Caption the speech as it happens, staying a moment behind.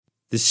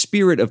The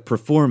spirit of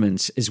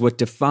performance is what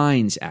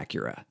defines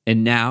Acura.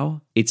 And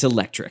now, it's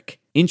electric.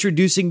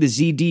 Introducing the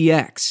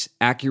ZDX,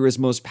 Acura's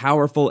most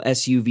powerful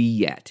SUV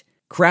yet.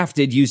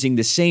 Crafted using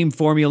the same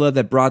formula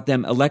that brought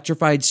them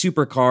electrified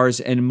supercars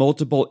and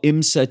multiple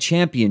IMSA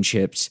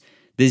championships,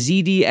 the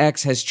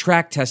ZDX has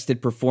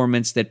track-tested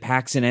performance that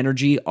packs an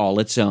energy all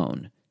its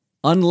own.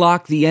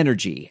 Unlock the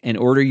energy and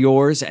order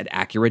yours at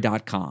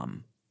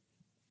Acura.com.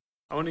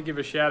 I want to give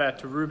a shout out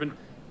to Ruben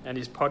and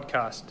his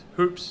podcast,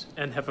 Hoops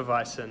and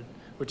Hefeweizen,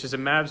 which is a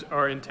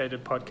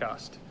Mavs-orientated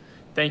podcast.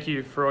 Thank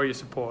you for all your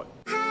support.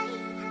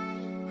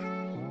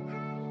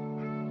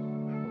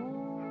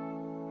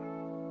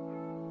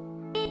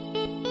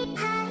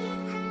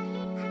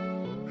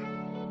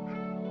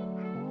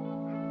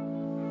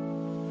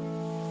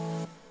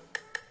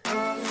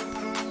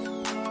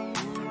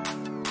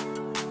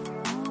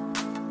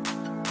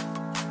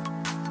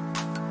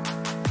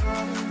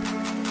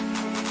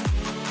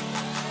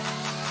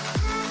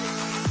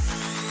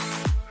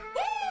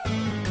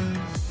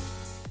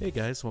 Hey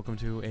guys, welcome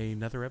to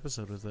another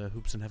episode of the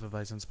Hoops and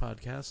Hefeweizens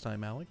podcast.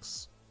 I'm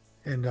Alex.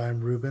 And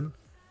I'm Ruben.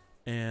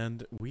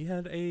 And we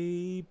had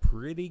a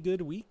pretty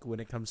good week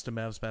when it comes to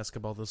Mavs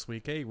basketball this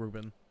week. Hey,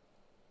 Ruben.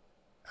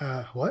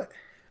 What?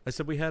 I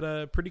said we had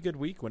a pretty good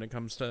week when it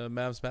comes to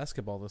Mavs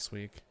basketball this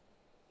week.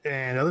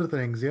 And other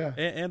things, yeah.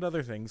 And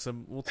other things.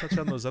 We'll touch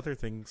on those other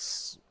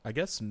things, I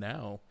guess,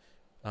 now.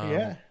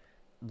 Yeah.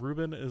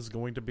 Ruben is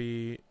going to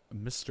be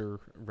Mr.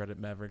 Reddit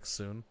Mavericks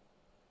soon.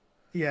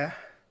 Yeah.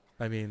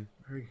 I mean,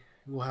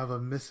 we'll have a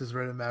Mrs.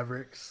 Reddit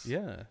Mavericks.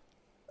 Yeah.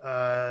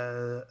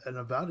 In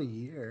about a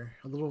year,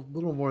 a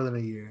little more than a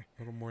year.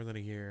 A little more than a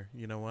year.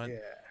 You know what? Yeah.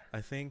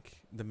 I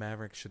think the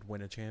Mavericks should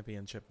win a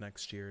championship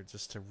next year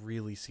just to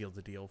really seal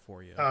the deal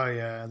for you. Oh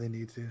yeah, they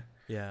need to.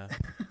 Yeah,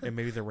 and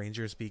maybe the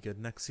Rangers be good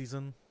next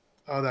season.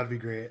 Oh, that'd be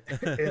great.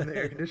 In the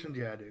air conditioned,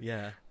 yeah, dude.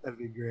 Yeah, that'd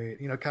be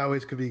great. You know,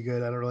 Cowboys could be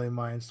good. I don't really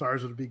mind.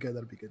 Stars would be good.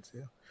 That'd be good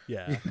too.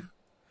 Yeah.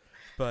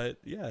 But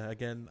yeah,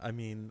 again, I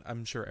mean,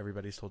 I'm sure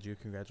everybody's told you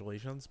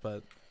congratulations,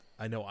 but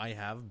I know I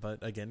have. But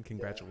again,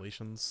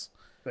 congratulations.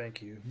 Yeah.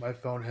 Thank you. My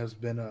phone has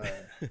been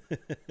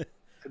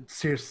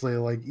seriously,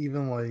 like,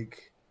 even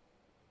like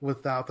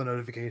without the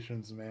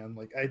notifications, man.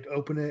 Like, I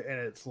open it and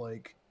it's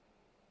like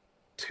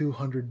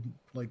 200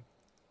 like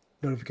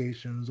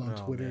notifications on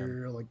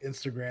Twitter, like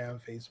Instagram,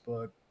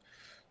 Facebook,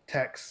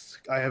 texts.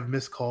 I have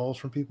missed calls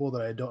from people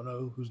that I don't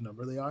know whose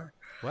number they are.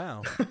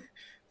 Wow.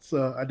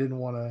 So I didn't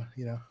want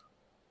to,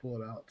 pull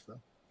it out. So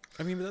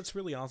I mean, that's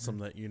really awesome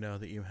that you know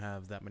that you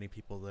have that many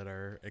people that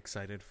are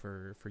excited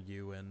for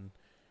you and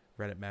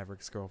Reddit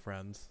Mavericks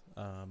girlfriend.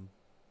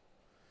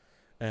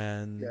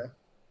 And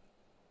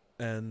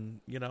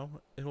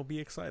it'll be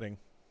exciting.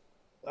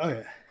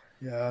 Oh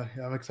yeah,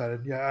 I'm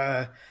excited.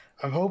 Yeah,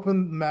 I'm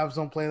hoping Mavs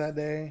don't play that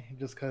day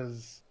just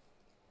because,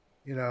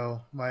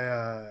 my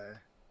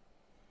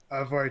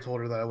I've already told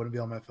her that I wouldn't be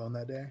on my phone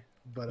that day.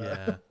 But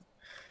yeah,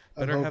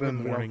 better have a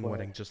morning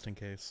wedding just in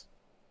case.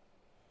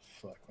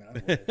 Fuck,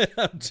 man.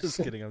 I'm just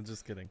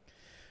kidding.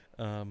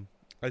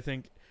 I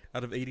think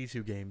out of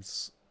 82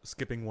 games,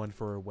 skipping one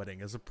for a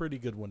wedding is a pretty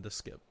good one to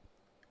skip.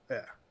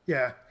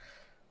 Yeah.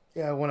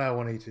 1 out of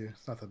 182.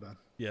 It's not that bad.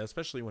 Yeah,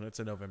 especially when it's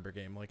a November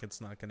game. Like,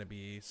 it's not going to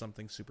be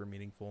something super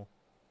meaningful.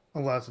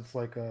 Unless it's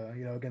like,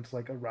 against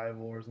like a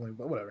rival or something,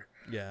 but whatever.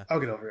 Yeah. I'll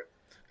get over it.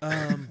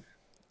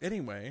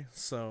 Anyway,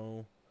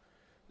 so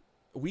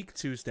week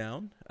 2's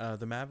down.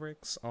 The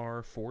Mavericks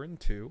are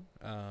 4-2.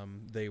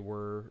 They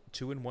were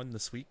 2-1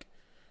 this week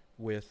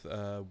with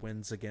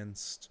wins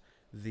against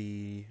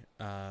the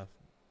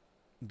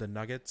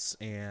Nuggets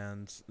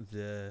and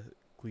the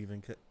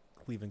Cleveland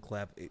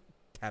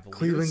Cavaliers.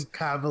 Cleveland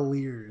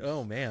Cavaliers.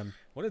 Oh man,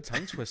 what a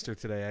tongue twister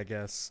today, I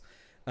guess.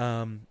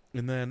 And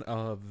then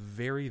a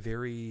very,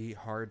 very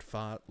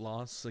hard-fought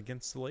loss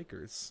against the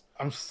Lakers.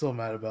 I'm still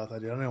mad about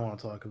that, dude. I don't even want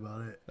to talk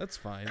about it. That's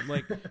fine.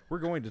 Like, we're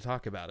going to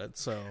talk about it,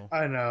 so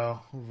I know,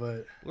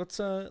 but let's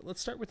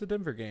start with the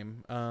Denver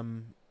game.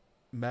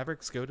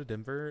 Mavericks go to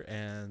Denver,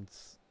 and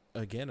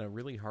again, a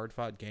really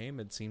hard-fought game.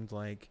 It seemed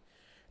like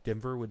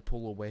Denver would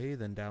pull away,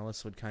 then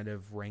Dallas would kind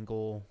of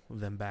wrangle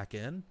them back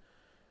in.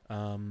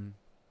 And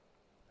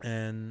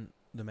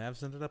the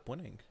Mavs ended up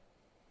winning.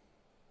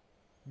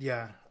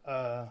 Yeah.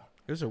 It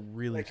was a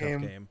really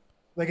tough game.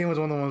 That game was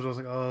one of the ones where I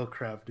was like, oh,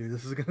 crap, dude.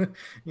 This is going to,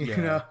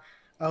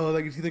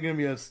 it's either going to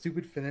be a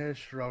stupid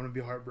finish or I'm going to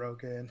be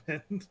heartbroken.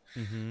 And,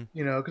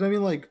 because I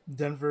mean, like,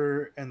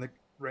 Denver and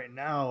right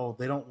now,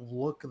 they don't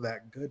look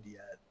that good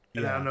yet.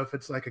 And I don't know if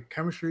it's like a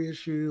chemistry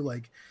issue.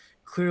 Like,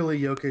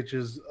 clearly Jokic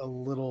is at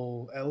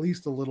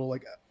least a little,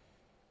 like,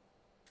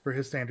 for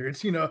his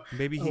standards,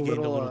 Maybe he gained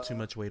a little too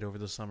much weight over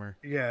the summer.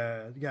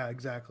 Yeah,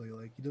 exactly.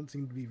 Like, he doesn't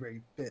seem to be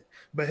very fit,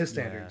 but his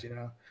standards,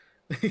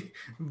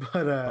 but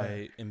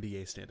by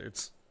NBA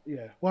standards.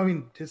 Yeah. Well, I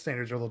mean, his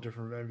standards are a little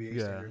different from NBA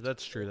standards. Yeah,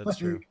 that's true. That's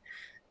true.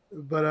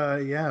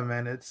 But yeah,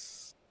 man,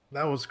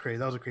 that was crazy.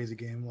 That was a crazy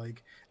game.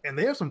 Like, and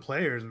they have some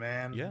players,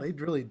 man. Yeah. They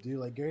really do.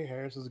 Like, Gary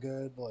Harris is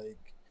good. Like,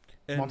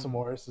 Monte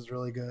Morris is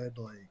really good.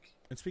 Like,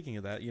 and speaking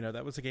of that,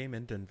 that was a game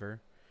in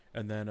Denver.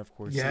 And then, of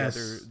course,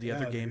 Yes. the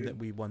other game dude. that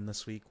we won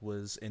this week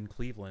was in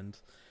Cleveland,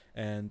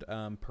 and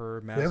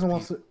per They haven't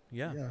lost Mavs, it.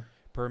 yeah, Yeah.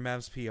 per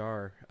Mavs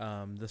PR,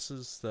 this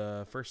is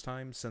the first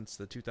time since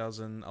the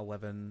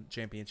 2011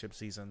 championship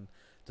season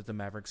that the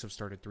Mavericks have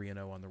started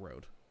 3-0 on the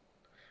road.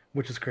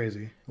 Which is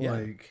crazy. Yeah.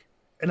 Like,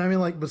 and I mean,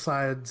 like,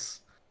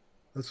 besides,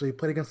 let's say,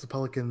 played against the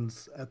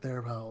Pelicans at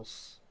their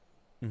house,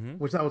 Mm-hmm.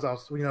 which that was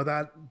also,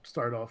 that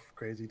started off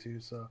crazy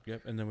too. So,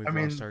 Yep, and then I we've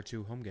mean, lost our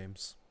 2 home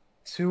games.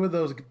 two of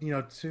those,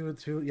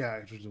 two, yeah,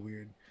 which was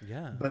weird.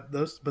 Yeah. But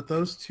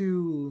those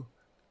two,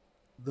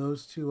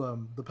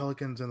 the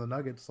Pelicans and the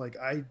Nuggets, like,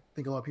 I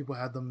think a lot of people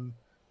had them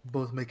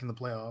both making the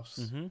playoffs.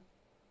 Mm-hmm.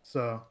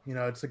 So,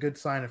 it's a good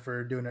sign if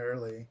we're doing it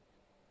early.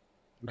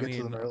 We I get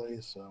to them mean,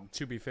 early, so.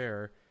 to be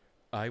fair,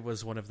 I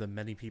was one of the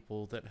many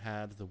people that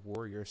had the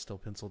Warriors still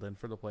penciled in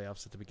for the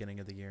playoffs at the beginning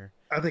of the year.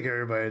 I think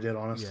everybody did,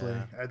 honestly.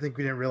 Yeah. I think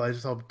we didn't realize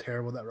just how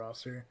terrible that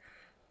roster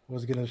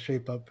was going to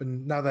shape up.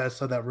 And now that I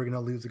said that, we're going to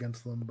lose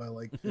against them by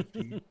like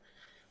 50.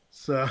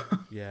 So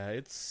Yeah,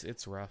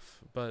 it's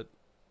rough, but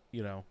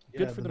yeah,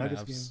 good for the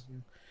Nuggets Mavs.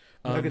 game.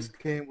 The Nuggets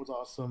game was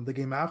awesome. The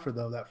game after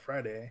though, that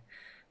Friday.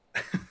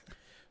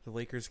 The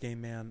Lakers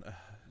game, man,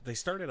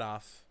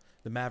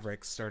 the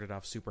Mavericks started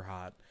off super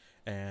hot,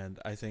 and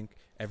I think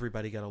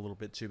everybody got a little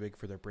bit too big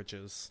for their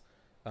britches.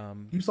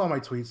 You saw my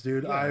tweets,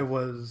 dude. Yeah. I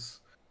was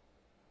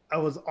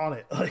on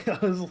it. Like I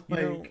was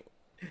like,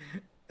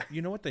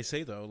 you know what they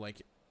say though,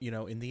 like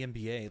in the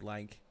NBA,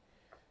 like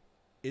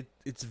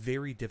it's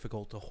very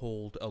difficult to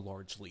hold a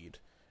large lead,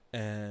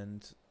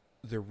 and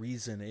the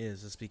reason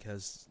is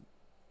because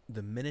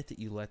the minute that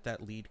you let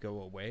that lead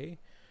go away,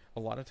 a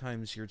lot of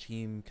times your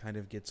team kind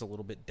of gets a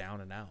little bit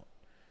down and out.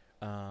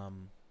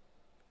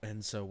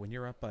 And so when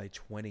you're up by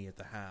 20 at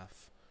the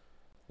half,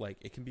 like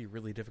it can be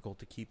really difficult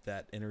to keep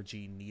that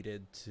energy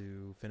needed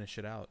to finish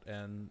it out.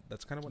 And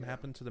that's kind of what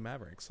happened to the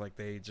Mavericks. Like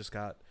they just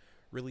got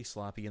really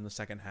sloppy in the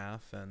second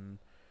half and,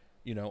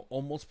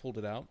 almost pulled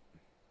it out.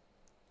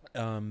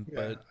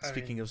 But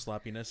speaking of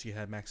sloppiness, you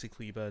had Maxi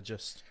Kleba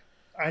just...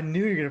 I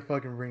knew you were gonna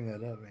fucking bring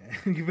that up, man.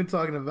 You've been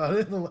talking about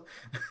it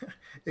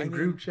in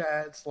group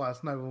chats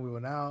last night when we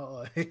went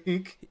out.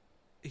 Like,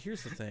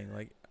 here's the thing.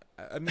 Like,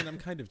 I mean, I'm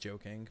kind of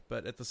joking,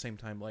 but at the same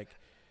time, like,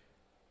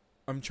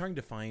 I'm trying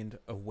to find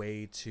a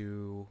way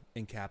to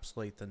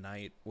encapsulate the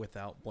night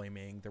without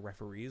blaming the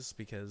referees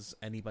because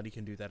anybody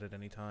can do that at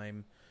any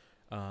time.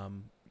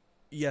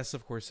 Yes,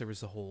 of course, there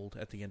was a hold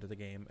at the end of the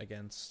game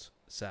against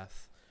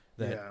Seth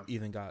that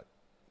even got,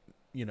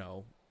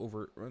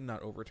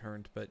 not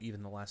overturned, but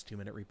even the last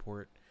 2-minute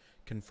report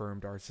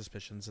confirmed our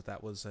suspicions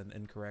that was an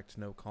incorrect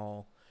no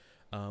call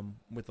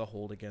with the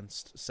hold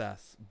against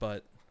Seth.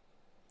 But,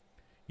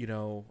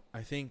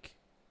 I think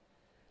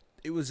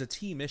it was a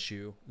team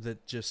issue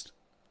that just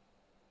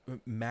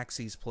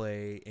Maxi's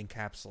play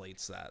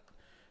encapsulates that,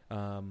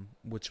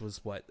 which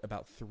was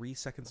about 3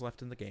 seconds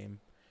left in the game.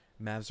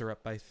 Mavs are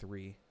up by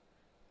 3.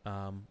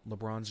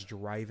 LeBron's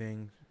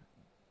driving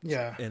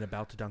and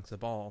about to dunk the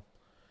ball.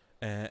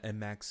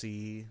 And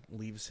Maxi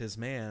leaves his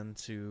man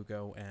to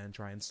go and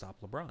try and stop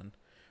LeBron,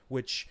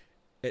 which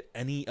at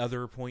any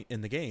other point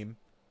in the game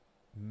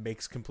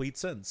makes complete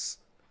sense.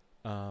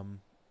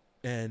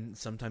 And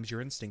sometimes your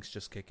instincts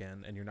just kick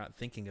in and you're not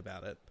thinking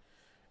about it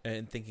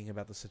and thinking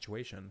about the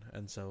situation.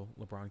 And so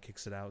LeBron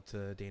kicks it out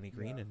to Danny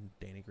Green and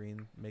Danny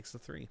Green makes the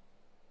 3.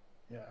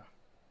 Yeah.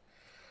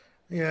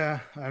 Yeah.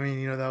 I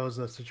mean, that was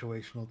a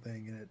situational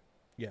thing and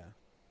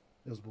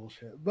it was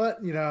bullshit, but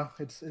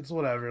it's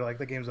whatever. Like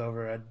the game's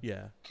over.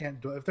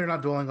 Can't do if they're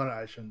not dwelling on it.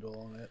 I shouldn't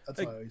dwell on it.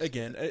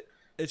 That's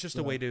it's just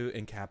a way to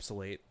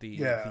encapsulate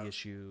the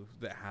issue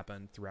that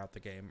happened throughout the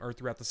game or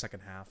throughout the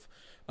second half.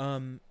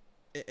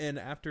 And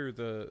after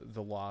the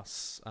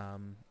loss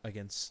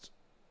against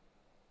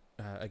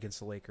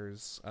the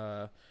Lakers,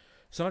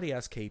 somebody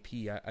asked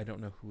KP. I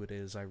don't know who it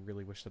is. I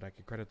really wish that I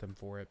could credit them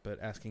for it, but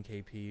asking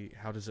KP,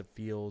 how does it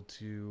feel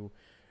to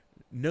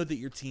know that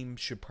your team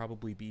should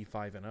probably be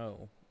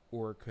 5-0?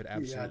 Or could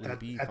absolutely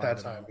be at that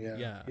time,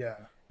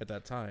 at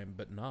that time,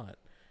 but not.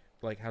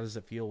 Like, how does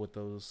it feel with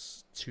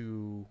those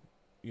 2,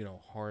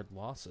 hard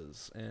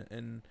losses?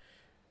 And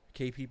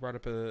KP brought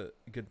up a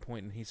good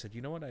point, and he said,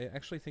 "You know what? I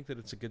actually think that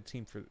it's a good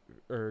thing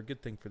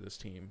for this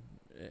team."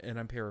 And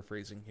I'm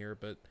paraphrasing here,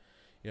 but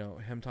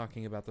him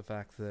talking about the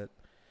fact that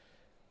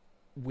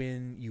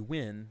when you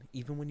win,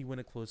 even when you win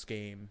a close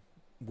game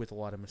with a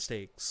lot of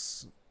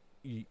mistakes,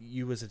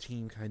 you as a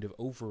team kind of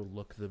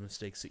overlook the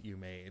mistakes that you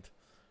made.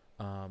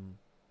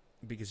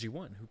 Because you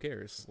won. Who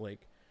cares?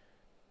 Like,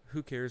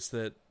 who cares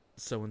that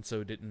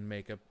so-and-so didn't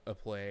make a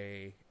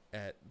play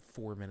at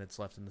 4 minutes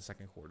left in the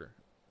second quarter?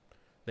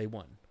 They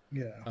won.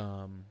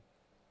 Yeah.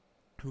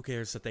 Who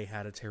cares that they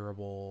had a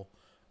terrible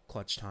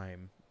clutch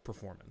time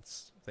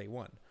performance? They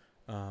won.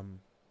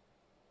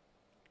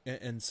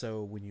 And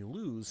so when you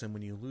lose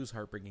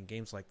heartbreaking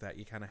games like that,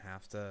 you kind of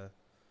have to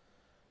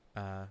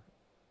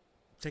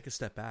take a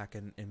step back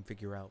and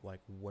figure out,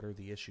 like, what are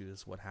the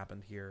issues? What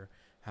happened here?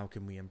 How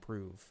can we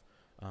improve?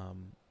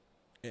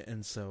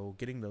 And so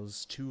getting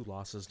those 2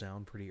 losses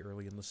down pretty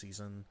early in the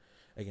season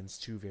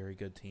against two very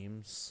good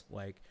teams,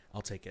 like,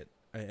 I'll take it.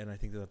 And I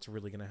think that's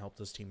really going to help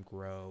this team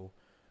grow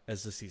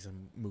as the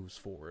season moves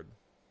forward.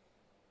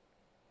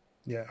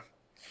 Yeah.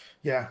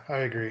 Yeah, I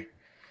agree.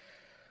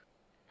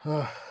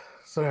 So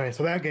anyway,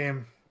 so that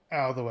game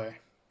out of the way.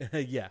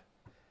 Yeah.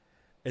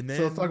 And then,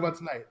 So let's talk about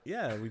tonight.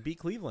 yeah, we beat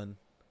Cleveland.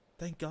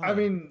 Thank God. I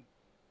mean,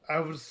 I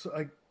was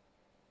like,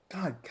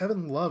 God,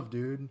 Kevin Love,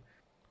 dude.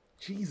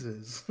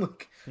 Jesus.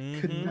 Like,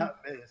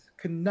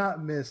 could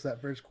not miss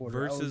that first quarter.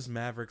 Versus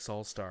Mavericks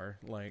All-Star.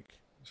 Like,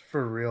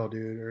 for real,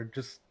 dude. Or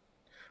just,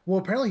 well,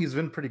 apparently he's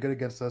been pretty good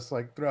against us,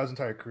 like, throughout his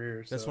entire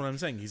career. So. That's what I'm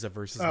saying. He's a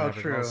versus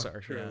Maverick All-Star.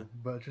 True. Yeah.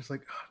 But just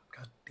like, oh,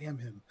 God damn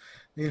him.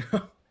 You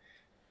know?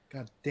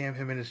 God damn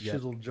him and his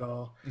chiseled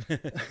jaw.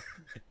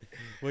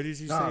 What did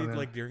you say, man?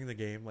 Like, during the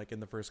game, like, in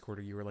the first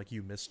quarter, you were like,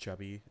 you miss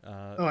Chubby.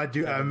 I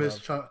do. I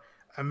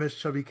miss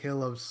Chubby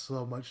K-Love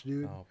so much,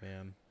 dude. Oh,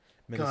 man.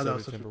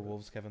 Minnesota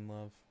Timberwolves, Kevin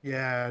Love.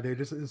 Yeah, dude,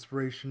 just an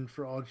inspiration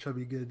for all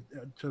chubby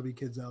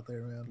kids out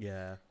there, man.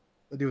 Yeah.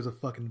 That dude was a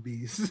fucking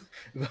beast.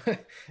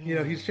 But, you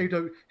know, he's shaped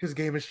up. His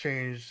game has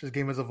changed. His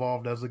game has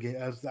evolved as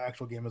the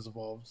actual game has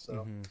evolved.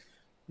 So,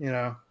 you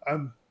know,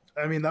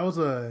 I mean, I was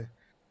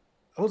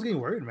getting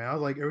worried, man. I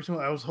was like, every time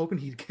I was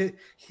hoping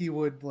he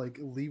would like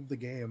leave the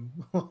game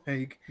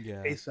like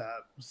ASAP.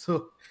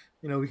 So,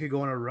 you know, we could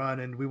go on a run,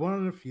 and we won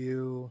on a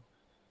few.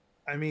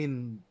 I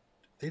mean,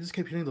 they just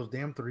kept hitting those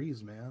damn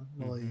threes, man.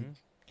 Like,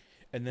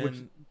 and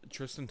then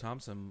Tristan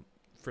Thompson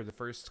for the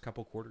first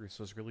couple quarters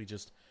was really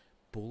just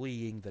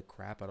bullying the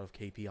crap out of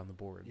KP on the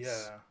boards.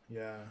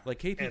 Yeah. Like,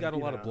 KP got a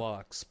lot of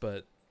blocks,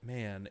 but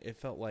man, it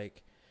felt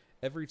like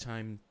every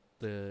time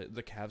the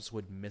Cavs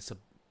would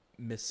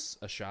miss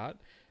a shot,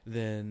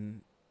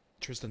 then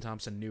Tristan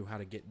Thompson knew how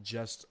to get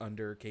just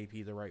under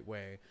KP the right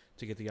way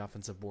to get the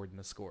offensive board and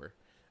the score.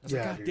 I was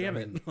like, God damn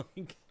it.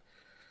 Like,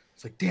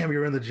 it's like, damn,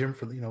 you're in the gym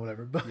for, you know,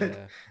 whatever.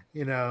 But,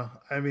 you know,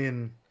 I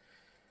mean,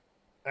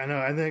 I know,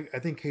 I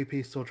think KP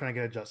is still trying to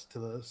get adjusted to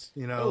this,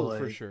 you know. Like,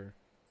 for sure.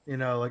 You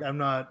know, like, I'm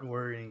not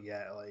worrying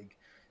yet. Like,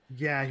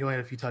 yeah, he only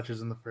had a few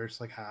touches in the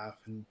first, like, half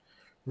and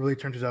really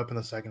turned it up in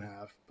the second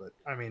half. But,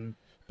 I mean...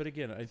 But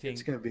again, I think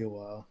it's going to be a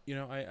while. You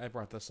know, I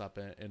brought this up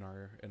in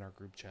our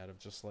group chat of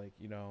just like,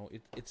 you know,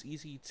 it's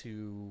easy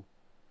to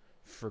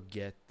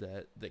forget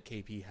that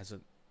KP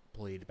hasn't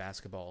played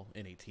basketball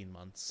in 18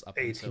 months. Up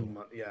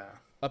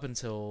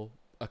until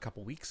a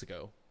couple weeks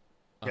ago.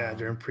 Yeah,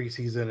 during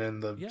preseason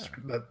and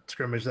that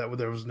scrimmage that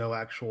there was no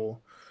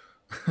actual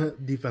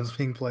defense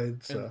being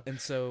played. So. And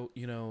so,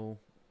 you know,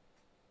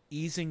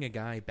 easing a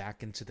guy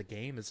back into the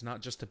game is not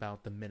just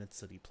about the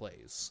minutes that he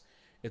plays.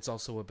 It's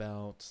also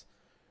about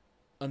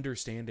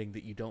understanding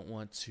that you don't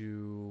want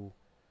to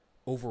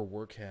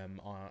overwork him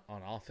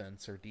on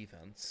offense or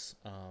defense.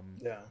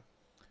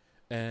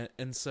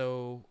 And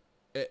so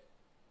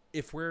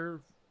if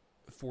we're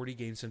 40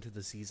 games into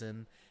the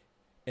season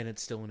and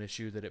it's still an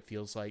issue that it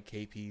feels like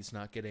KP's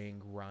not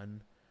getting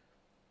run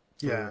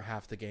for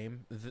half the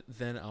game,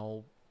 then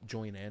I'll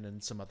join in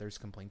and some others'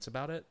 complaints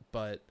about it.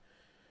 But,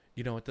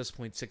 you know, at this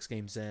point, 6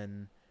 games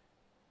in,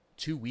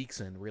 2 weeks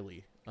in,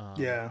 really.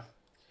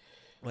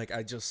 Like,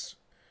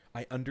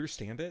 I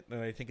understand it,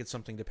 and I think it's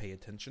something to pay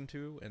attention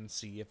to and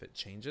see if it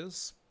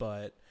changes,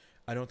 but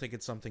I don't think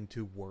it's something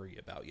to worry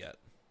about yet.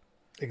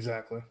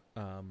 Exactly.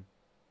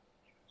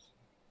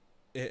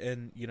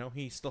 And you know,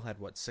 he still had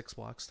 6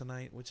 blocks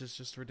tonight, which is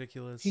just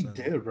ridiculous. He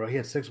did, bro. He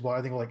had 6 blocks.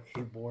 I think like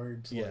 8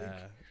 boards.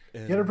 Yeah,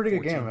 like, he had a pretty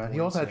good game, man. He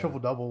also had triple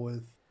double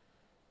with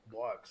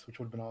blocks, which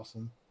would have been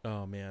awesome.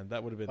 Oh man,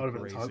 that would have been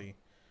crazy.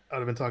 I would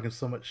have been talking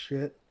so much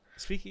shit.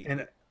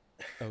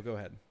 Go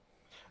ahead.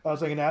 I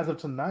was like, and as of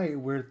tonight,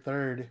 we're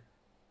 3rd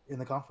in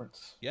the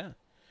conference. Yeah.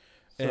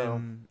 So,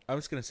 and I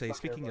was going to say,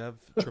 speaking of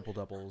triple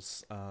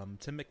doubles,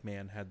 Tim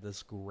McMahon had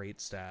this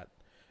great stat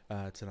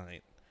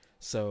tonight.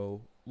 So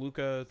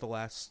Luka, the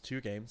last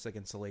 2 games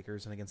against the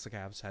Lakers and against the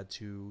Cavs, had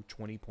 2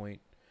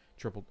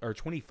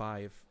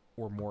 25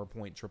 or more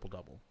point triple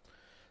double.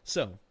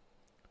 So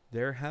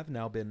there have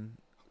now been,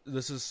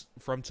 this is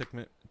from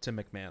Tim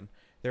McMahon,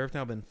 there have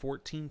now been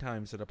 14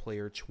 times that a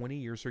player 20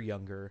 years or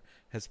younger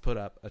has put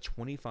up a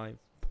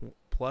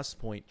 25-plus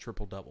point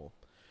triple-double.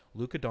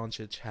 Luka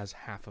Doncic has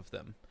half of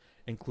them,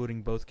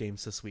 including both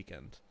games this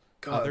weekend.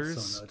 God,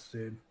 that's so nuts,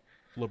 dude.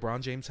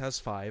 LeBron James has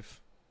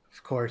 5.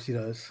 Of course he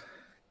does.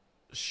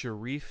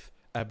 Sharif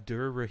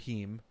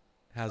Abdur-Rahim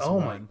has 1. Oh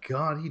my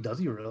God, does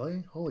he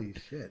really? Holy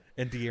shit.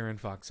 And De'Aaron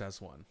Fox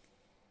has 1.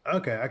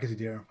 Okay, I can see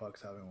De'Aaron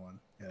Fox having 1.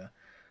 Yeah.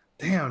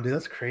 Damn, dude,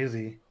 that's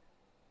crazy.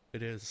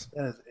 It is.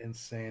 That is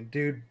insane.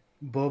 Dude,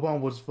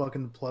 Boban was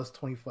fucking plus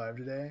 25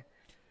 today.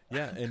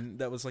 Yeah, and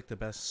that was like the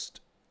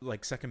best,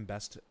 like second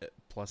best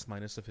plus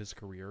minus of his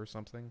career or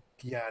something.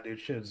 Yeah, dude,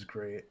 shit is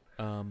great.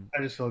 I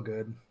just feel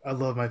good. I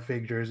love my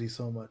fake jersey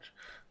so much.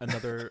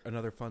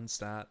 Another fun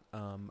stat.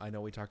 I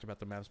know we talked about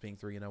the Mavs being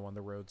 3-0 on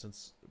the road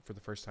for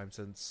the first time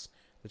since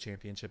the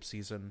championship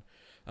season.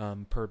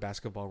 Per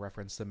Basketball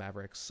Reference, the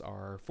Mavericks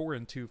are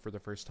 4-2 for the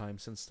first time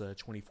since the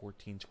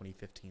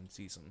 2014-2015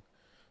 season.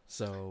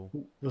 So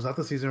was that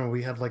the season where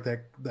we had like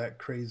that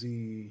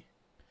crazy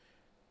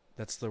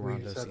That's the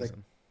Rondo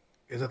season.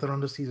 Is that the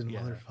Rondo season?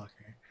 Yeah. Motherfucker.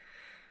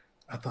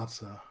 I thought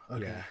so.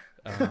 Okay.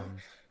 Yeah.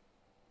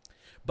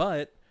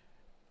 But,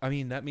 I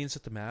mean, that means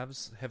that the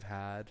Mavs have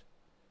had,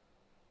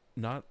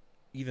 not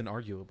even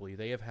arguably,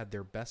 they have had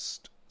their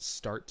best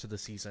start to the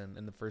season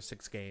in the first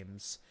 6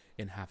 games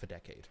in half a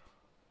decade,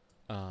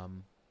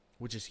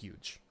 which is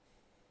huge.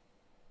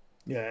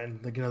 Yeah,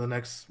 and like, you know,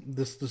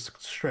 this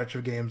stretch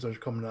of games that are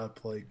coming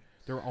up, like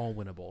they're all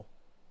winnable.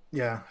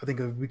 Yeah, I think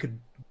we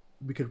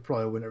could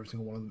probably win every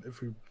single one of them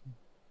if we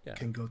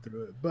can go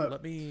through it. But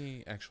let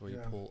me actually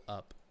pull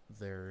up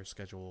their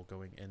schedule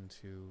going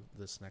into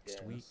this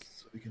next week,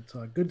 so we can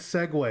talk. Good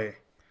segue.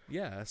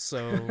 Yeah,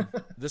 so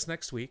this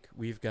next week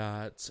we've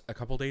got a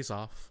couple days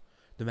off.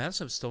 The Mavs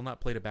have still not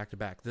played a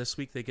back-to-back. This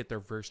week they get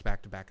their first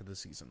back-to-back of the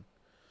season.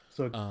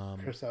 So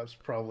Kristaps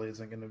probably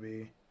isn't going to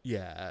be.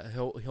 Yeah,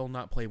 he'll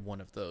not play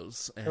one of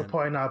those. And he'll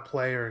probably not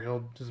play,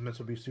 or his minutes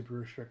will be super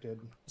restricted.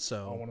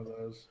 So on one of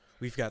those.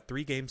 We've got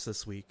 3 games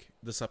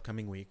this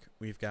upcoming week.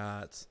 We've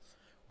got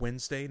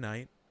Wednesday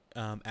night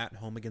at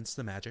home against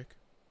the Magic.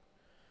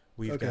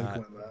 We've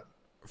got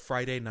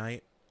Friday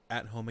night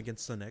at home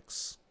against the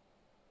Knicks.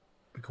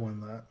 We can win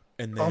that.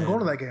 And then, I'm going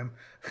to that game.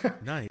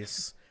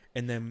 Nice.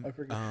 And then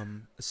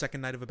the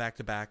second night of a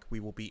back-to-back, we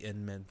will be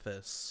in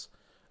Memphis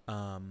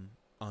on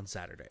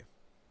Saturday.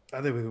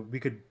 I think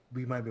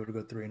we might be able to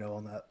go 3-0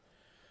 on that.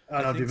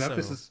 I don't know, dude.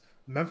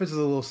 Memphis is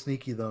a little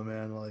sneaky though,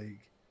 man. Like,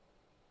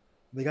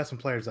 they got some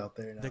players out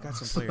there now. They got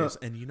some players,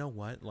 and you know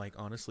what? Like,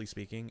 honestly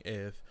speaking,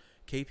 if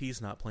KP's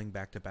not playing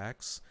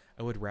back-to-backs,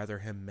 I would rather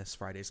him miss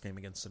Friday's game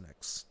against the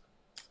Knicks.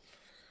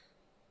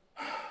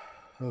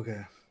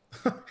 Okay.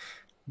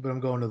 But I'm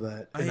going to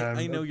that.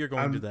 I know you're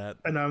going to that.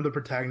 And I'm the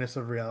protagonist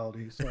of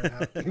reality, so I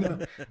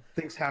have,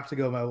 things have to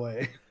go my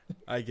way.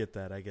 I get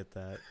that.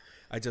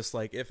 I just,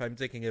 like, if I'm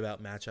thinking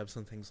about matchups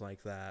and things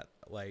like that,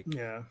 like...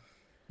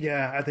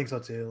 Yeah, I think so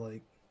too.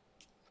 Like,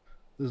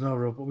 there's no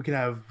real... We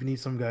need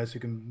some guys who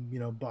can,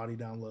 body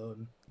down low.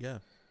 And yeah.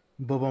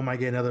 Bobo might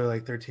get another,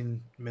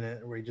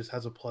 13-minute where he just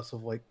has a plus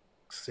of,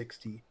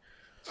 60.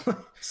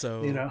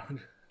 So,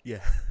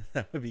 yeah,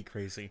 that would be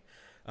crazy.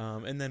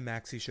 And then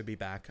Maxey should be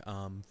back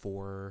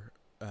for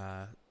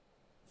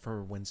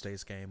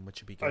Wednesday's game, which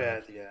should be good.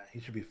 Oh, yeah, he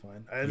should be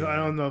fine. I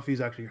don't know if he's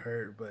actually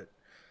hurt, but,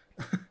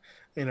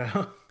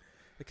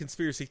 The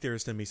conspiracy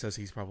theorist in me says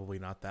he's probably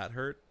not that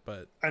hurt,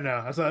 but... I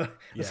know. It's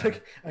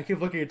like, I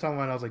keep looking at Tom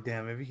and I was like,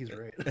 damn, maybe he's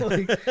right.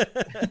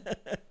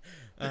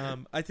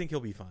 I think he'll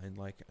be fine.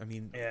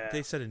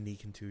 They said a knee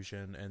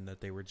contusion and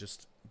that they were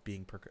just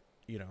being,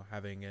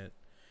 having it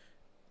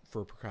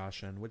for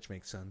precaution, which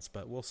makes sense,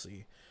 but we'll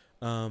see.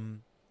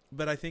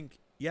 But I think,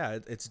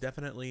 it's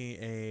definitely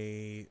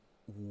a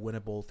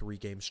winnable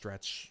 3-game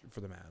stretch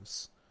for the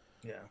Mavs.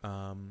 Yeah,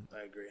 I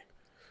agree.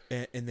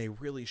 And they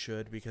really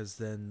should, because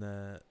then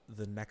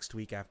the next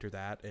week after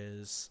that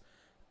is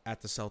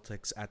at the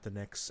Celtics, at the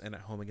Knicks, and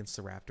at home against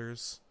the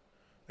Raptors.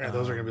 Yeah,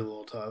 those are going to be a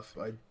little tough.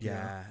 And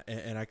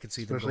I could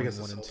see them going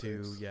 1 and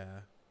 2. Yeah.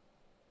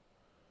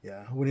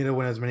 Yeah, we need to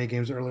win as many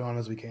games early on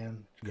as we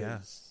can. Yeah.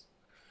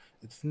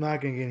 It's not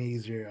going to get any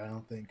easier, I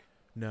don't think.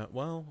 No,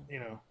 well...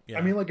 Yeah.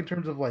 I mean, in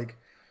terms of,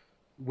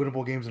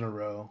 winnable games in a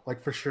row.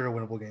 For sure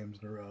winnable games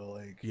in a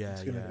row.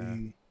 It's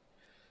going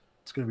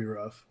to be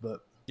rough,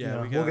 but...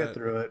 Yeah, we'll get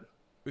through it.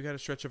 We got a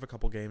stretch of a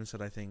couple games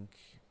that I think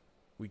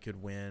we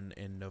could win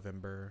in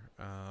November.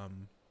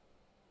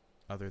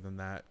 Other than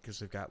that, because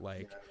we've got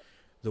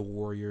the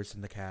Warriors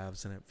and the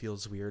Cavs, and it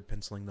feels weird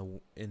penciling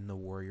in the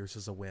Warriors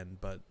as a win,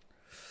 but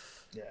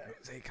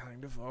they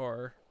kind of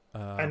are.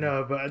 I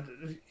know, but I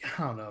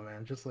don't know,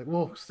 man. Just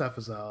Steph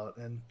is out,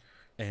 and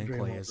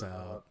Clay is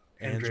out,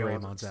 and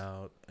Draymond's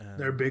out.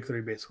 Their big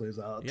 3 basically is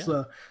out. Yeah.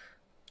 So.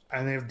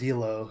 And they have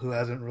D'Lo, who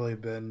hasn't really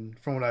been,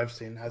 from what I've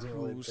seen,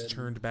 who's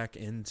turned back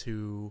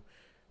into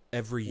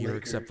every year Lakers.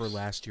 except for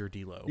last year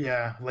D'Lo.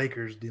 Yeah,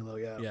 Lakers D'Lo,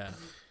 yeah. Yeah.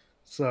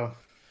 So.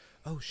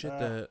 Oh shit!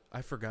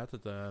 I forgot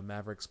that the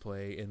Mavericks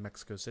play in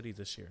Mexico City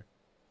this year.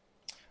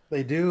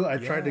 They do. I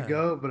tried to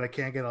go, but I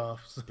can't get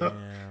off. So.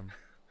 Damn.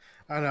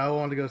 I know. I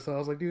wanted to go, so I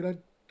was like, dude,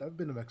 I've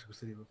been to Mexico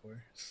City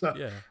before. So.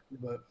 Yeah.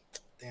 But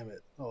damn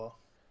it. Oh. Well.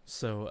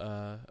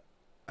 So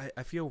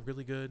I feel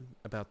really good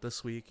about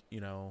this week.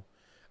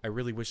 I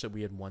really wish that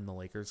we had won the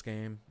Lakers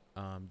game.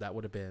 That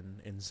would have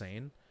been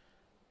insane.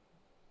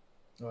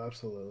 Oh,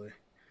 absolutely.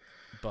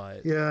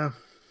 But yeah,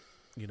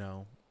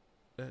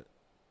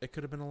 it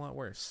could have been a lot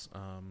worse.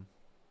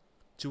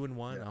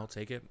 2-1, I'll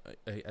take it.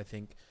 I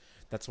think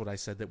that's what I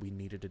said that we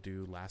needed to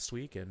do last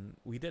week, and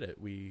we did it.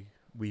 We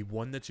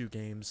won the 2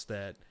 games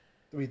that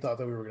we thought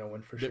that we were going to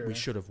win for sure. That we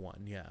should have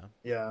won. Yeah.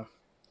 Yeah.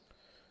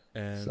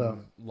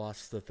 And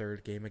lost the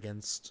 3rd game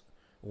against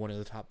one of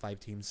the top 5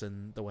 teams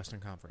in the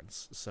Western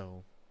Conference.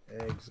 So.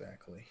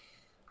 Exactly.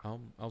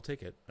 I'll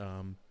take it.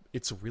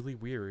 It's really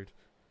weird.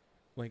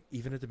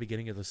 Even at the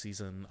beginning of the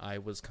season, I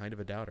was kind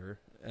of a doubter,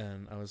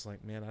 and I was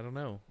like, man, I don't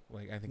know.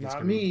 I think it's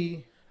not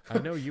me. I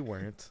know you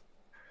weren't.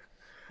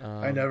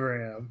 I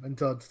never am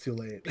until it's too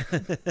late.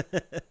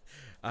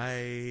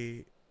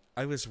 I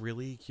was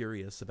really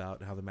curious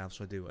about how the Mavs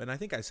would do, and I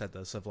think I said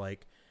this of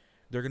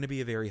they're going to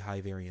be a very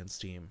high variance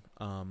team.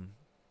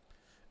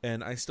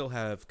 And I still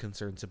have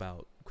concerns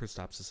about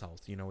Kristaps'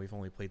 health. You know, we've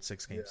only played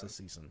 6 games this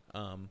season.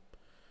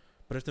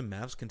 But if the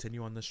Mavs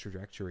continue on this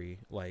trajectory,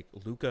 like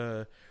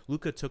Luka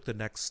took the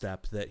next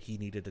step that he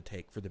needed to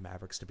take for the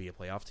Mavericks to be a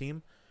playoff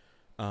team.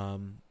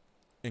 And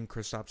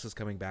Kristaps is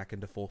coming back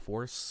into full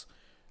force.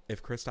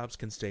 If Kristaps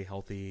can stay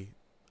healthy,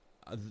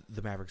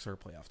 the Mavericks are a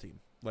playoff team,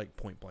 like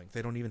point blank.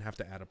 They don't even have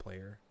to add a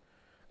player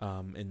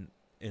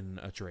in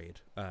a trade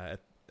at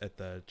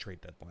the trade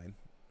deadline.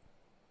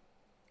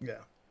 Yeah,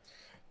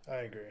 I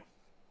agree.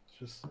 It's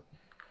just,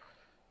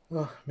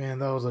 oh man,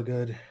 that was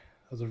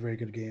a very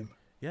good game.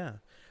 Yeah.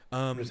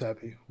 I'm just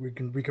happy we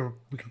can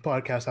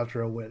podcast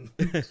after a win.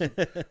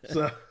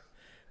 So,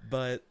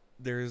 but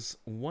there's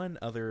one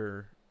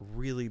other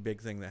really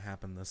big thing that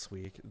happened this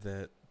week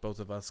that both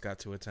of us got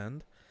to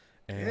attend,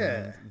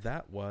 and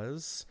that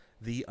was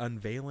the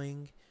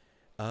unveiling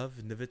of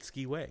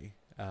Nowitzki Way,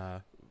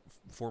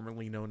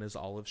 formerly known as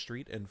Olive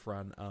Street, in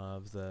front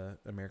of the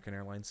American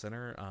Airlines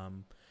Center,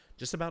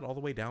 just about all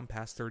the way down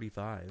past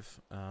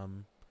 35.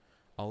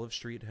 Olive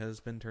Street has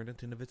been turned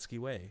into Nowitzki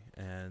Way,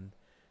 and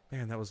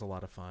man, that was a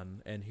lot of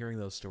fun, and hearing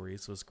those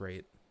stories was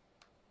great.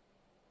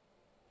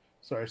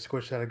 Sorry,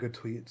 Squish had a good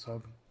tweet,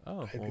 so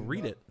well,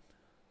 read it.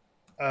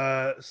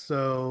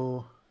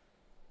 So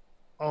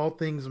all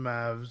things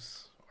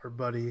Mavs, our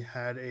buddy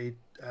had a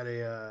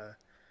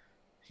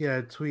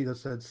tweet that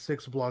said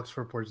 6 blocks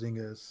for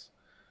Porzingis,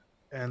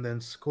 and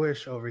then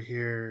Squish over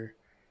here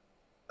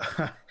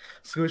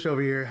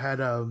had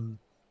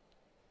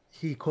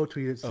he quote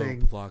tweeted saying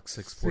block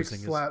 6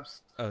 Porzingis.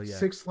 Slaps. Oh yeah,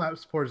 6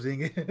 slaps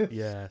Porzingis.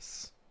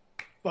 Yes.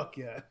 Fuck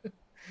yeah.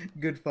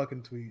 Good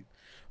fucking tweet.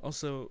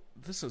 Also,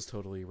 this is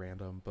totally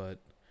random, but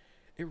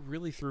it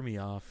really threw me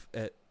off.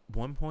 At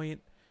one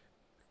point,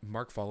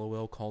 Mark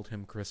Followell called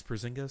him Chris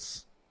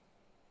Porzingis.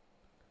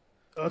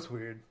 Oh, that's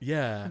weird.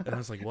 Yeah, and I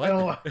was like, what?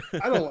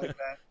 I don't like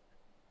that.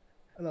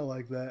 I don't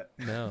like that.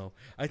 No.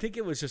 I think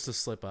it was just a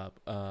slip up.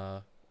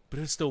 But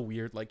it's still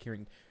weird, like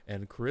hearing,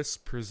 and Chris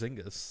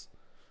Porzingis.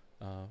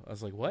 I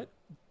was like, what?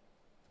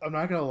 I'm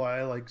not gonna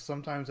lie. Like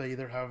sometimes I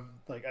either have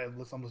like I'm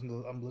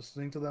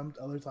listening to them.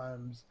 Other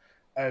times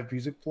I have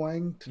music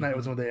playing. Tonight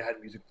was when they had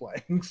music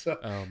playing. So.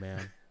 Oh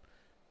man.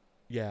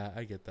 Yeah,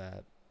 I get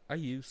that. I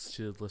used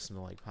to listen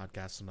to like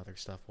podcasts and other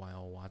stuff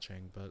while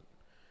watching, but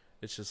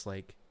it's just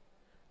like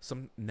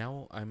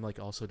now I'm like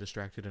also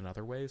distracted in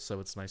other ways. So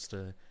it's nice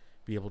to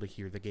be able to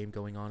hear the game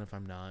going on if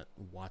I'm not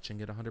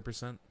watching it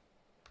 100%.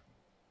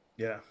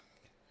 Yeah.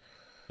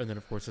 And then,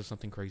 of course, if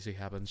something crazy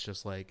happens,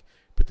 just like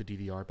put the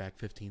DVR back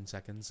 15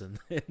 seconds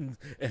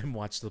and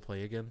watch the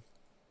play again.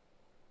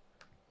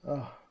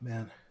 Oh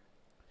man,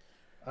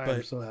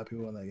 I'm so happy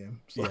we won that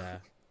game. So. Yeah,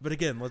 but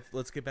again,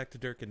 let's get back to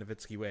Dirk and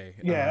Nowitzki Way.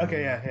 Yeah.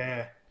 Okay.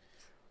 Yeah.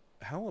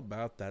 How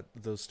about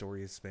those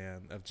stories,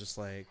 man? Of just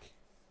like,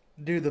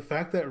 dude, the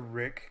fact that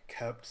Rick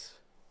kept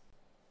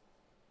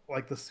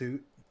like the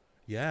suit.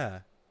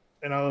 Yeah.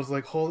 And I was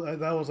like,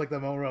 that was like the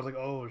moment where I was like,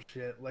 oh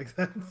shit, like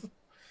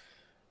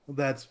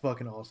that's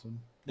fucking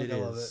awesome. Like, I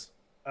love it.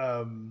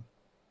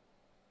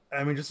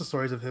 I mean, just the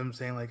stories of him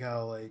saying like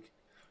how like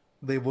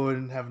they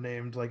wouldn't have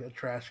named like a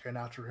trash can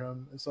after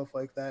him and stuff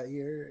like that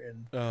here.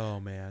 And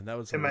oh man, that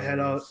was in my head.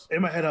 I was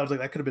like,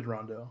 that could have been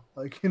Rondo.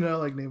 Like, you know,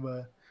 like name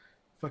a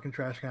fucking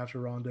trash can after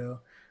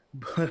Rondo.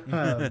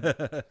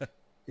 But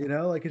you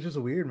know, like it's just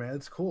weird, man.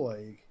 It's cool.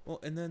 Like, well,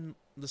 and then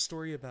the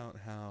story about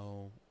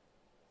how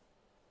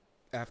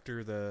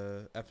after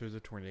the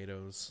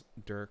tornadoes,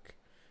 Dirk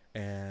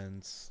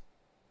and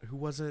who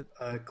was it?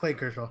 Clayton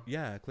Kershaw.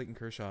 Yeah, Clayton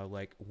Kershaw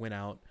like went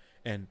out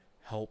and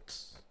helped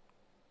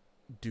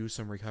do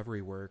some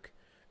recovery work,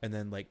 and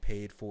then like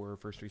paid for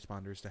first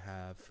responders to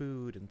have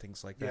food and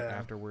things like that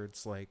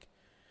afterwards. Like,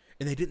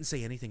 and they didn't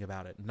say anything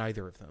about it.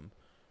 Neither of them.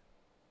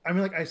 I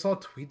mean, like I saw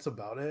tweets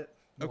about it,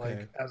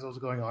 like as it was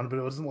going on, but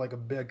it wasn't like a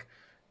big.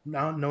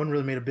 No one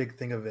really made a big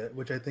thing of it,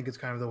 which I think is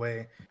kind of the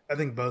way I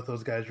think both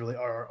those guys really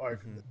are.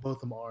 Both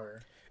of them are.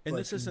 And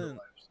like,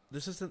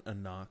 this isn't a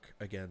knock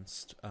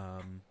against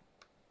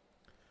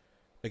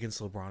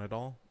LeBron at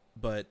all,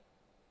 but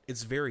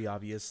it's very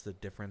obvious the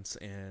difference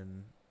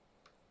in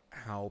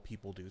how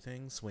people do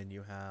things when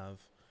you have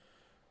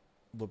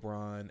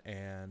LeBron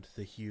and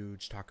the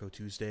huge Taco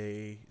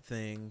Tuesday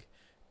thing,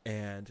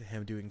 and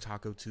him doing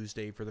Taco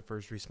Tuesday for the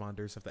first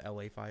responders of the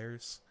LA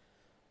fires.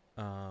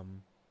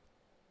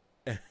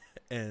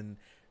 And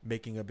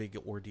making a big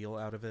ordeal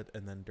out of it,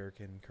 and then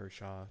Dirk and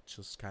Kershaw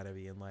just kind of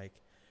being like,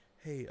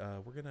 hey,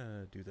 we're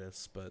gonna do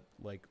this, but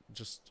like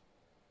just,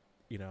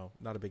 you know,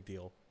 not a big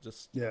deal,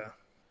 just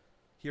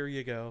here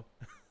you go.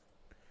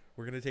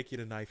 We're gonna take you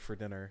to Knife for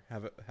dinner,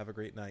 have a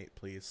great night,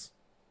 please.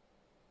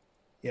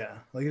 Yeah,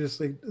 like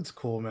it's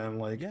cool, man.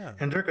 Like,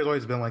 and Dirk has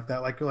always been like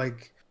that. Like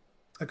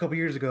a couple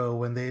years ago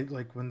when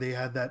they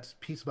had that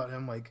piece about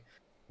him like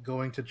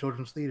going to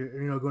children's theater,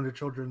 you know, going to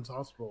children's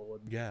hospital,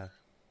 and,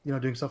 you know,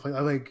 doing stuff like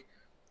that. Like,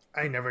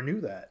 I never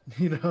knew that,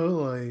 you know,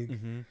 like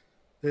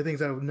there are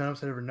things that none of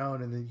us had ever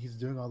known, and then he's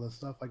doing all this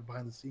stuff like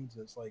behind the scenes.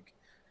 It's like,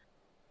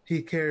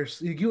 he cares.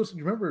 He was,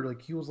 you remember,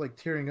 like he was like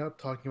tearing up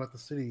talking about the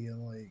city,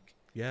 and like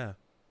Yeah.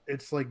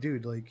 it's like,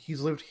 dude, like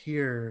he's lived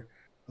here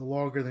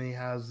longer than he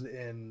has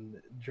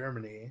in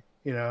Germany,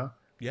 you know.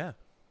 Yeah.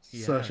 He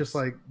So it's just has.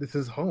 like this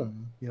is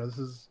home, you know.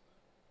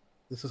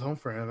 This is home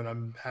for him, and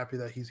I'm happy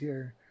that he's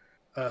here.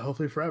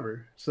 Hopefully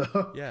forever.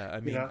 So, Yeah, I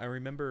you mean, know, I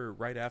remember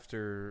right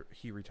after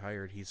he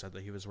retired, he said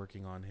that he was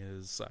working on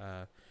his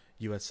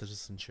U.S.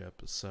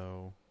 citizenship.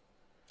 So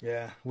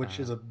yeah, which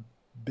is uh, a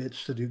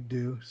bitch to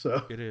do.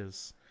 So, it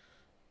is,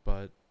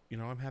 but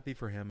I'm happy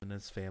for him and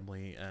his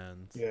family,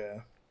 and yeah,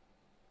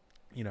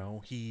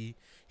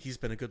 he's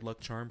been a good luck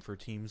charm for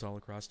teams all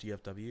across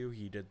DFW.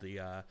 He did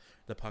the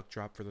puck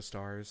drop for the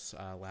Stars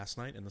last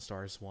night, and the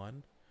Stars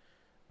won.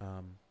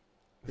 Um,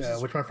 this yeah.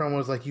 is Which my friend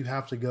was like, "You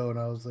have to go," and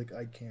I was like,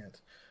 "I can't."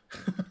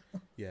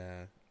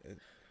 yeah, I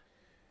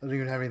don't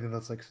even have anything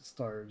that's like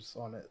stars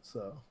on it.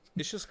 So,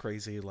 it's just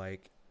crazy,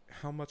 like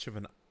how much of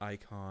an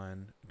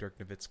icon Dirk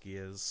Nowitzki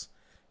is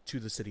to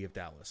the city of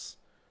Dallas.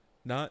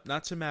 Not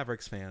to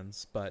Mavericks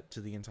fans, but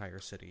to the entire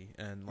city,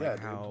 and like yeah,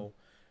 dude. how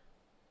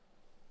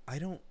I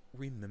don't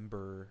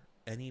remember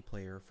any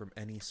player from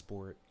any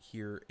sport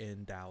here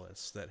in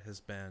Dallas that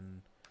has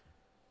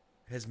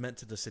meant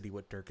to the city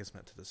what Dirk has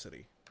meant to the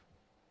city.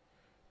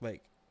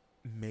 Like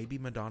maybe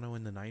Madonna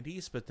in the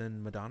 '90s, but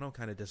then Madonna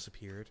kind of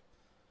disappeared.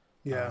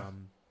 Yeah,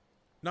 Um,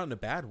 Not in a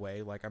bad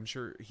way. Like I'm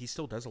sure he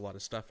still does a lot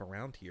of stuff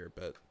around here,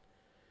 but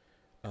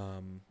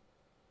um,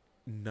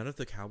 none of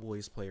the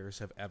Cowboys players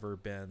have ever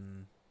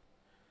been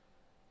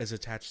as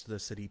attached to the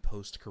city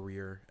post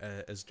career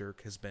as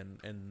Dirk has been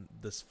in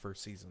this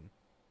first season.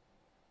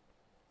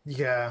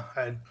 yeah.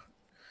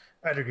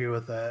 I'd agree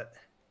with that.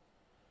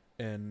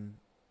 And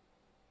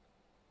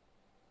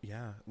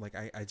yeah, like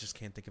I just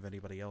can't think of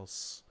anybody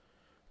else.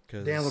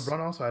 Dan Because LeBron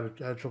also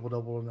had a triple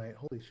double tonight.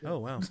 Holy shit! oh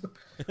wow,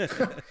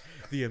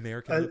 the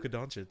American a, Luka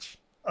Doncic.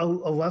 a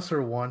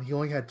lesser one. He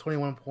only had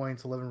 21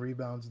 points, 11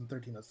 rebounds, and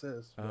 13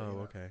 assists. But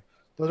Oh okay,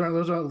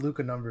 those aren't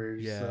Luca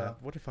numbers. yeah.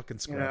 What a fucking You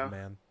scrub, know,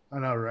 man. I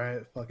know,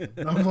 right? Fucking,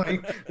 no, I'm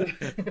like,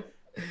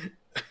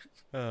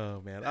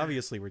 Oh man,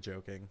 obviously we're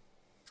joking,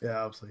 yeah,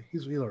 obviously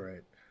he's all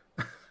right.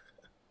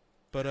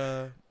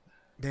 but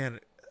man,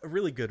 a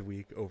really good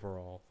week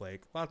overall.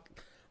 Like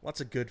lots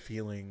of good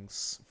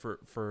feelings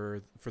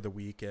for the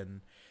week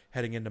and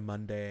heading into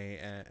Monday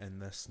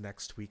and this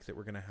next week that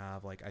we're gonna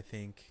have. Like I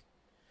think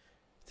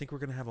we're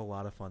gonna have a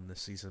lot of fun this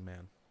season,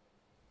 man.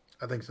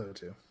 I think so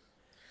too.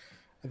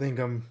 I think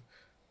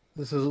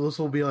this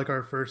will be like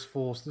our first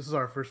full. This is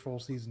our first full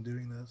season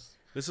doing this,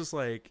 This is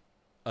like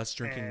us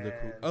drinking the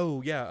and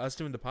oh yeah, us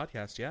doing the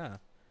podcast, yeah.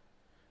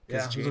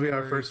 yeah, Because this will be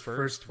our January first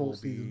 1st full will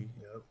season.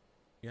 be Yep.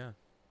 yeah.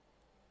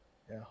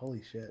 Yeah.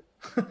 Holy shit.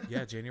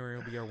 Yeah, January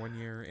will be our 1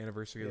 year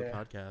anniversary of the Yeah.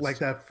 podcast. Like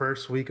that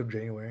first week of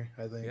January,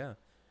 I think. Yeah.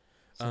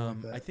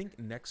 Something like I that. think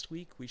next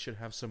week we should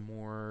have some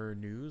more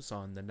news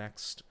on the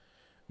next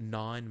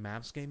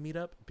non-Mavs game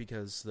meetup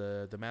because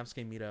the Mavs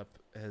game meetup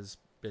has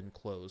been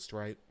closed,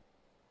 right?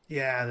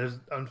 Yeah, there's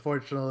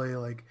unfortunately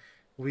like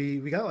we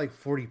got like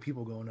 40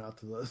 people going out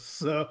to this,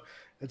 so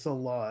it's a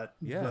lot.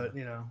 Yeah. But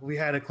we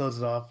had to close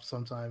it off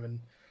sometime, and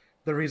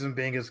the reason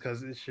being is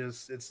because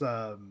it's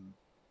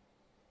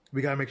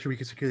we gotta make sure we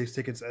can secure these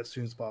tickets as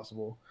soon as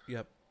possible.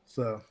 Yep.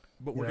 So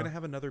But we're gonna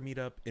have another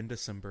meetup in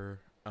December,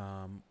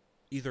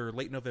 either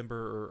late November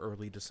or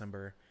early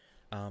December,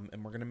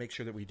 and we're gonna make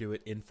sure that we do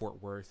it in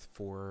Fort Worth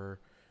for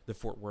the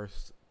Fort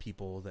Worth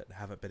people that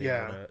haven't been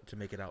able to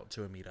make it out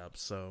to a meetup.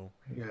 So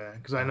yeah,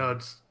 because I know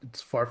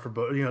it's far for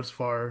both. It's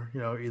far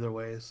either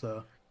way.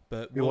 So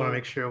but we want to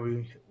make sure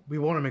we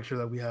want to make sure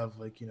that we have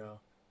like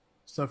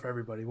stuff for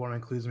everybody. We want to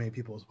include as many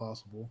people as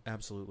possible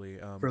absolutely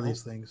for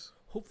these things.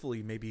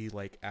 hopefully maybe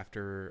like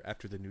after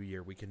the new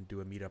year we can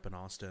do a meetup in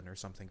Austin or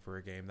something for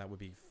a game. That would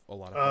be a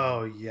lot of fun.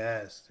 Oh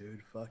yes,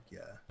 dude. Fuck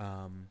yeah.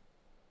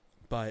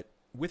 But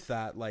with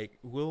that, like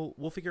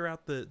we'll figure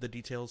out the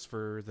details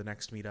for the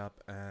next meetup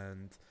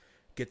and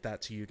get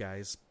that to you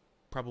guys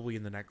probably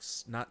in the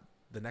next, not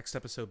the next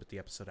episode, but the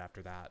episode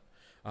after that.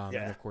 And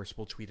of course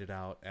we'll tweet it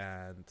out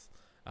and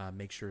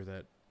make sure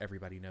that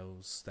everybody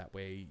knows. That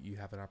way you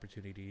have an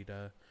opportunity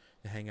to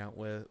hang out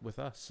with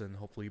us and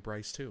hopefully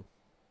Bryce too.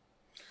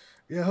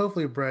 Yeah,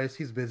 hopefully Bryce.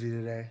 He's busy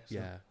today. So,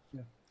 Yeah.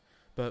 yeah.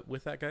 But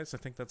with that, guys, I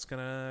think that's going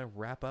to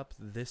wrap up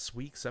this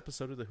week's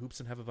episode of the Hoops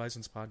and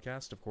Hefeweizens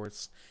podcast. Of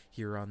course,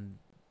 here on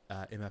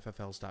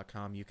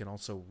mffls.com, you can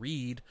also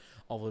read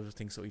all of the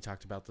things that we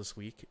talked about this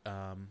week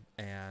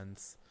and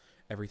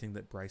everything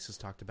that Bryce has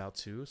talked about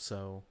too.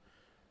 So,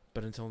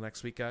 but until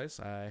next week, guys,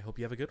 I hope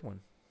you have a good one.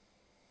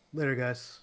 Later, guys.